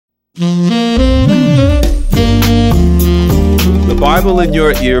Bible in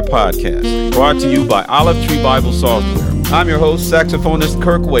Your Ear podcast, brought to you by Olive Tree Bible Software. I'm your host, saxophonist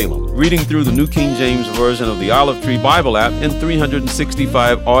Kirk Whalum, reading through the New King James Version of the Olive Tree Bible app in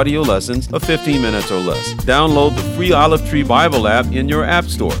 365 audio lessons of 15 minutes or less. Download the free Olive Tree Bible app in your app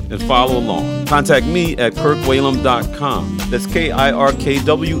store and follow along. Contact me at kirkwhalum.com. That's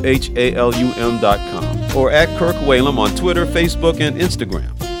KIRKWHALUM.com. Or at Kirk Whalum on Twitter, Facebook, and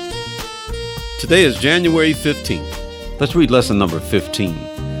Instagram. Today is January 15th. Let's read lesson number 15.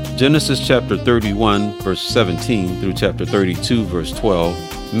 Genesis chapter 31, verse 17 through chapter 32, verse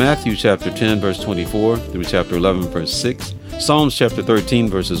 12. Matthew chapter 10, verse 24 through chapter 11, verse 6. Psalms chapter 13,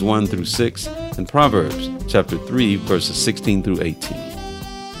 verses 1 through 6. And Proverbs chapter 3, verses 16 through 18.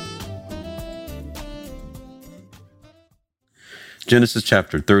 Genesis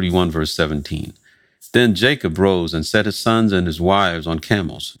chapter 31, verse 17. Then Jacob rose and set his sons and his wives on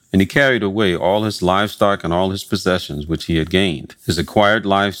camels, and he carried away all his livestock and all his possessions which he had gained, his acquired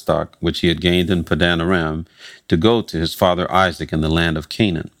livestock which he had gained in Padan Aram, to go to his father Isaac in the land of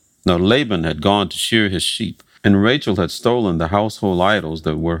Canaan. Now Laban had gone to shear his sheep, and Rachel had stolen the household idols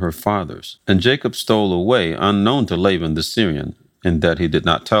that were her father's. And Jacob stole away unknown to Laban the Syrian, in that he did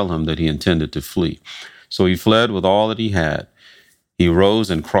not tell him that he intended to flee. So he fled with all that he had. He rose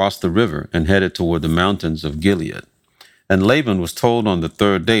and crossed the river and headed toward the mountains of Gilead. And Laban was told on the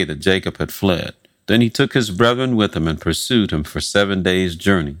third day that Jacob had fled. Then he took his brethren with him and pursued him for 7 days'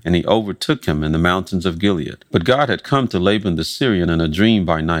 journey, and he overtook him in the mountains of Gilead. But God had come to Laban the Syrian in a dream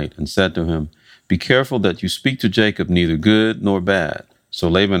by night and said to him, "Be careful that you speak to Jacob neither good nor bad." So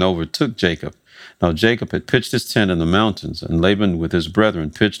Laban overtook Jacob. Now Jacob had pitched his tent in the mountains, and Laban with his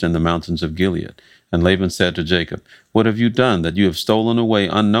brethren pitched in the mountains of Gilead. And Laban said to Jacob, "What have you done that you have stolen away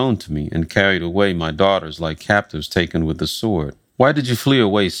unknown to me and carried away my daughters like captives taken with the sword? Why did you flee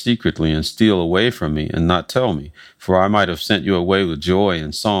away secretly and steal away from me and not tell me? For I might have sent you away with joy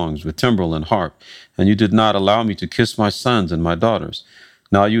and songs, with timbrel and harp, and you did not allow me to kiss my sons and my daughters.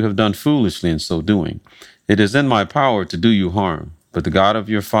 Now you have done foolishly in so doing. It is in my power to do you harm. But the God of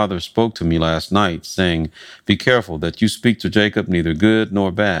your father spoke to me last night, saying, 'Be careful that you speak to Jacob neither good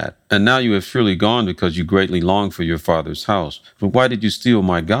nor bad.' And now you have surely gone because you greatly long for your father's house. But why did you steal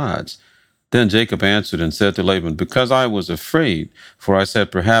my gods?" Then Jacob answered and said to Laban, "Because I was afraid, for I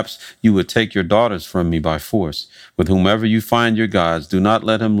said, perhaps you would take your daughters from me by force. With whomever you find your gods, do not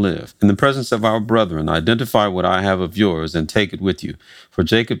let him live. In the presence of our brethren, identify what I have of yours and take it with you." For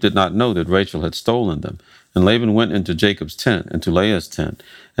Jacob did not know that Rachel had stolen them. And Laban went into Jacob's tent, into Leah's tent,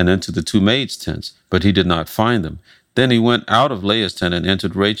 and into the two maids' tents, but he did not find them. Then he went out of Leah's tent and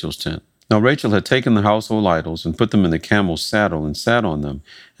entered Rachel's tent. Now Rachel had taken the household idols and put them in the camel's saddle and sat on them.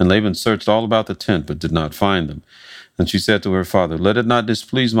 And Laban searched all about the tent, but did not find them. And she said to her father, "Let it not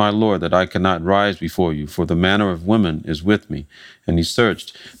displease my lord that I cannot rise before you, for the manner of women is with me." And he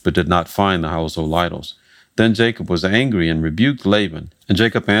searched, but did not find the household idols. Then Jacob was angry and rebuked Laban. And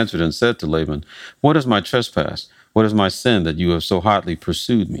Jacob answered and said to Laban, "What is my trespass? What is my sin that you have so hotly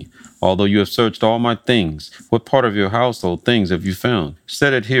pursued me? Although you have searched all my things, what part of your household things have you found?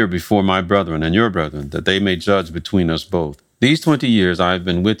 Set it here before my brethren and your brethren, that they may judge between us both. These 20 years I have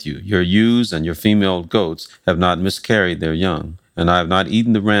been with you. Your ewes and your female goats have not miscarried their young, and I have not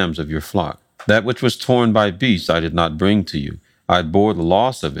eaten the rams of your flock. That which was torn by beasts I did not bring to you. I bore the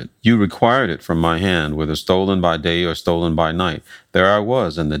loss of it. You required it from my hand, whether stolen by day or stolen by night. There I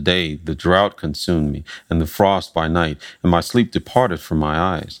was in the day, the drought consumed me, and the frost by night, and my sleep departed from my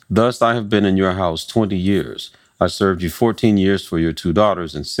eyes. Thus I have been in your house 20 years. I served you 14 years for your 2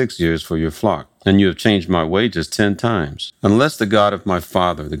 daughters and 6 years for your flock, and you have changed my wages 10 times. Unless the God of my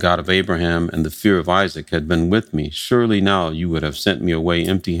father, the God of Abraham, and the fear of Isaac had been with me, surely now you would have sent me away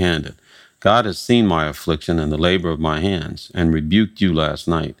empty-handed. God has seen my affliction and the labor of my hands, and rebuked you last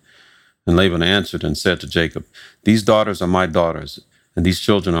night." And Laban answered and said to Jacob, "These daughters are my daughters, and these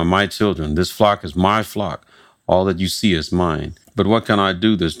children are my children. This flock is my flock. All that you see is mine. But what can I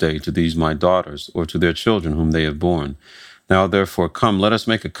do this day to these my daughters, or to their children whom they have borne? Now therefore come, let us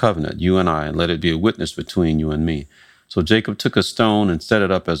make a covenant, you and I, and let it be a witness between you and me." So Jacob took a stone and set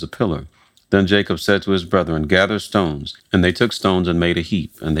it up as a pillar. Then Jacob said to his brethren, "Gather stones." And they took stones and made a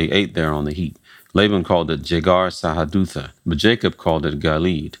heap, and they ate there on the heap. Laban called it Jegar-Sahadutha, but Jacob called it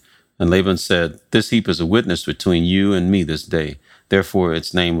Galeed. And Laban said, "This heap is a witness between you and me this day." Therefore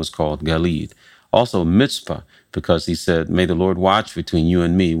its name was called Galeed. Also Mizpah, because he said, "May the Lord watch between you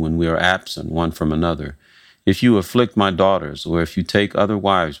and me when we are absent one from another. If you afflict my daughters, or if you take other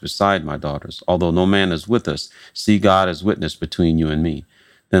wives beside my daughters, although no man is with us, see God as witness between you and me."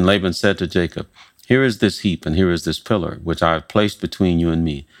 Then Laban said to Jacob, "Here is this heap, and here is this pillar, which I have placed between you and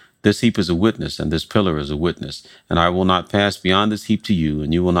me. This heap is a witness, and this pillar is a witness. And I will not pass beyond this heap to you,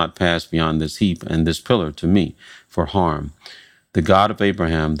 and you will not pass beyond this heap and this pillar to me for harm. The God of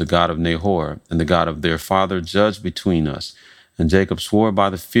Abraham, the God of Nahor, and the God of their father judged between us. And Jacob swore by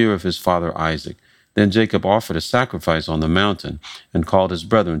the fear of his father Isaac. Then Jacob offered a sacrifice on the mountain, and called his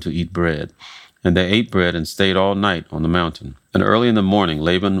brethren to eat bread. And they ate bread and stayed all night on the mountain. And early in the morning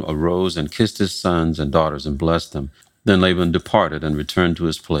Laban arose and kissed his sons and daughters and blessed them. Then Laban departed and returned to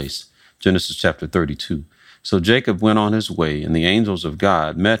his place. Genesis chapter 32. So Jacob went on his way, and the angels of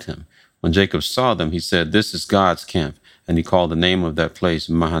God met him. When Jacob saw them, he said, "This is God's camp." And he called the name of that place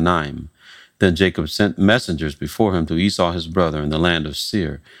Mahanaim. Then Jacob sent messengers before him to Esau his brother in the land of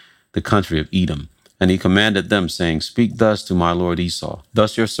Seir, the country of Edom. And he commanded them, saying, "Speak thus to my lord Esau.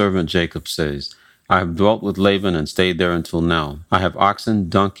 Thus your servant Jacob says, I have dwelt with Laban and stayed there until now. I have oxen,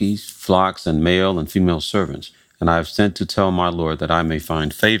 donkeys, flocks, and male and female servants. And I have sent to tell my lord that I may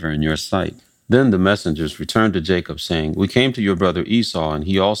find favor in your sight." Then the messengers returned to Jacob, saying, "We came to your brother Esau, and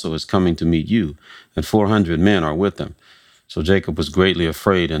he also is coming to meet you, and 400 men are with him." So Jacob was greatly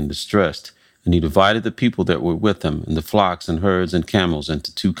afraid and distressed, and he divided the people that were with him, and the flocks and herds and camels,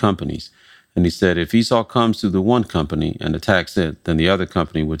 into 2 companies. And he said, "If Esau comes to the one company and attacks it, then the other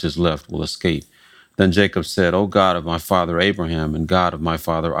company which is left will escape." Then Jacob said, "O God of my father Abraham and God of my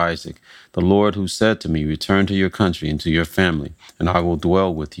father Isaac, the Lord who said to me, 'Return to your country and to your family, and I will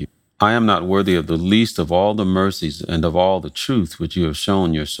dwell with you.' I am not worthy of the least of all the mercies and of all the truth which you have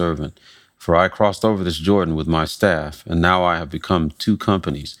shown your servant. For I crossed over this Jordan with my staff, and now I have become 2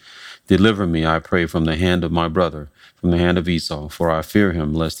 companies. Deliver me, I pray, from the hand of my brother, from the hand of Esau, for I fear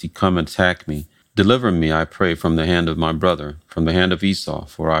him, lest he come and attack me. Deliver me, I pray, from the hand of my brother, from the hand of Esau,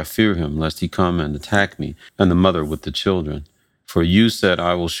 for I fear him, lest he come and attack me, and the mother with the children. For you said,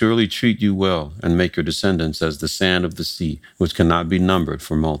 I will surely treat you well, and make your descendants as the sand of the sea, which cannot be numbered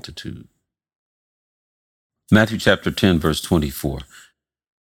for multitude." Matthew chapter 10, verse 24.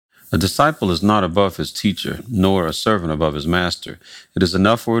 A disciple is not above his teacher, nor a servant above his master. It is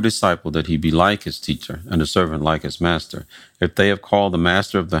enough for a disciple that he be like his teacher, and a servant like his master. If they have called the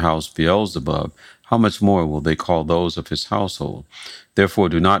master of the house Beelzebub, how much more will they call those of his household? Therefore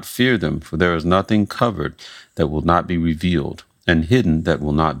do not fear them, for there is nothing covered that will not be revealed, and hidden that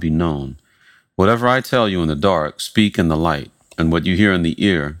will not be known. Whatever I tell you in the dark, speak in the light, and what you hear in the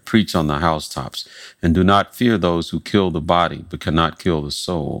ear, preach on the housetops. And do not fear those who kill the body, but cannot kill the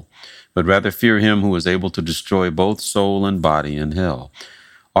soul, but rather fear him who is able to destroy both soul and body in hell.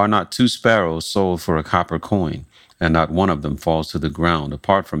 Are not 2 sparrows sold for a copper coin, and not one of them falls to the ground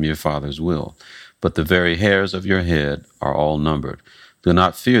apart from your Father's will? But the very hairs of your head are all numbered. Do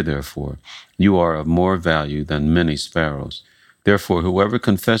not fear, therefore. You are of more value than many sparrows. Therefore, whoever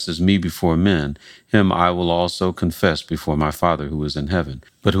confesses me before men, him I will also confess before my Father who is in heaven.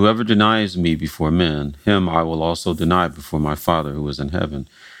 But whoever denies me before men, him I will also deny before my Father who is in heaven.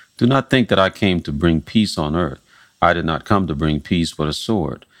 Do not think that I came to bring peace on earth. I did not come to bring peace, but a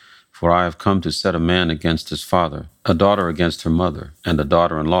sword. For I have come to set a man against his father, a daughter against her mother, and a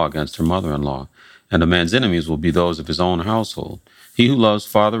daughter-in-law against her mother-in-law. And a man's enemies will be those of his own household. He who loves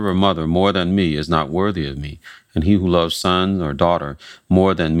father or mother more than me is not worthy of me, and he who loves son or daughter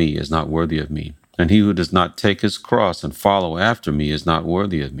more than me is not worthy of me. And he who does not take his cross and follow after me is not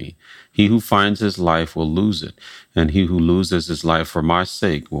worthy of me. He who finds his life will lose it, and he who loses his life for my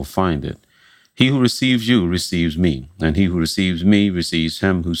sake will find it. He who receives you receives me, and he who receives me receives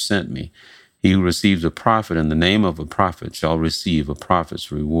him who sent me. He who receives a prophet in the name of a prophet shall receive a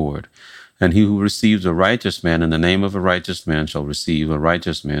prophet's reward. And he who receives a righteous man in the name of a righteous man shall receive a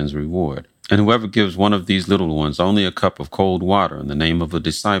righteous man's reward. And whoever gives one of these little ones only a cup of cold water in the name of a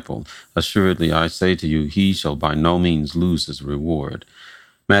disciple, assuredly I say to you, he shall by no means lose his reward.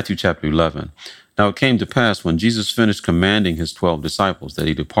 Matthew chapter 11. Now it came to pass, when Jesus finished commanding his 12 disciples, that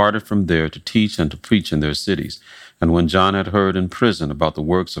he departed from there to teach and to preach in their cities. And when John had heard in prison about the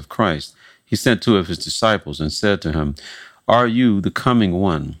works of Christ, he sent 2 of his disciples and said to him, Are you the coming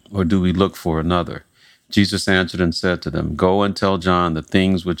one, or do we look for another? Jesus answered and said to them, Go and tell John the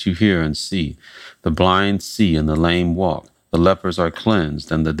things which you hear and see. The blind see and the lame walk. The lepers are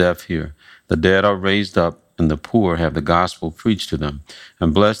cleansed and the deaf hear. The dead are raised up, and the poor have the gospel preached to them.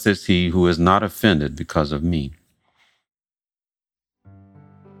 And blessed is he who is not offended because of me.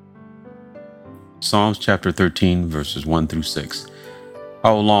 Psalms chapter 13, verses 1 through 6.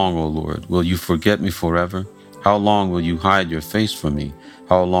 How long, O Lord, will you forget me forever? How long will you hide your face from me?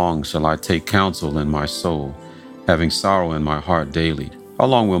 How long shall I take counsel in my soul, having sorrow in my heart daily? How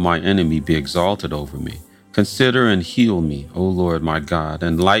long will my enemy be exalted over me? Consider and heal me, O Lord my God,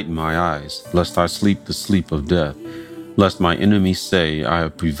 and lighten my eyes, lest I sleep the sleep of death. Lest my enemies say, I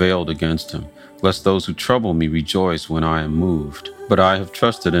have prevailed against him. Lest those who trouble me rejoice when I am moved. But I have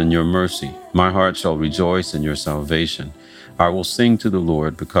trusted in your mercy. My heart shall rejoice in your salvation. I will sing to the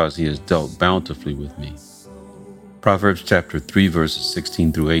Lord because he has dealt bountifully with me. Proverbs chapter 3, verses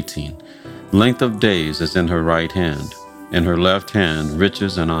 16 through 18. Length of days is in her right hand. In her left hand,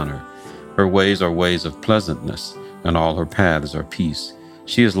 riches and honor. Her ways are ways of pleasantness, and all her paths are peace.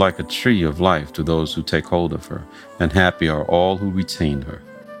 She is like a tree of life to those who take hold of her, and happy are all who retain her.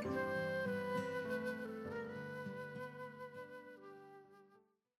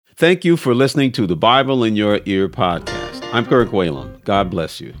 Thank you for listening to the Bible in Your Ear podcast. I'm Kirk Whalum. God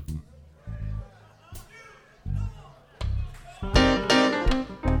bless you.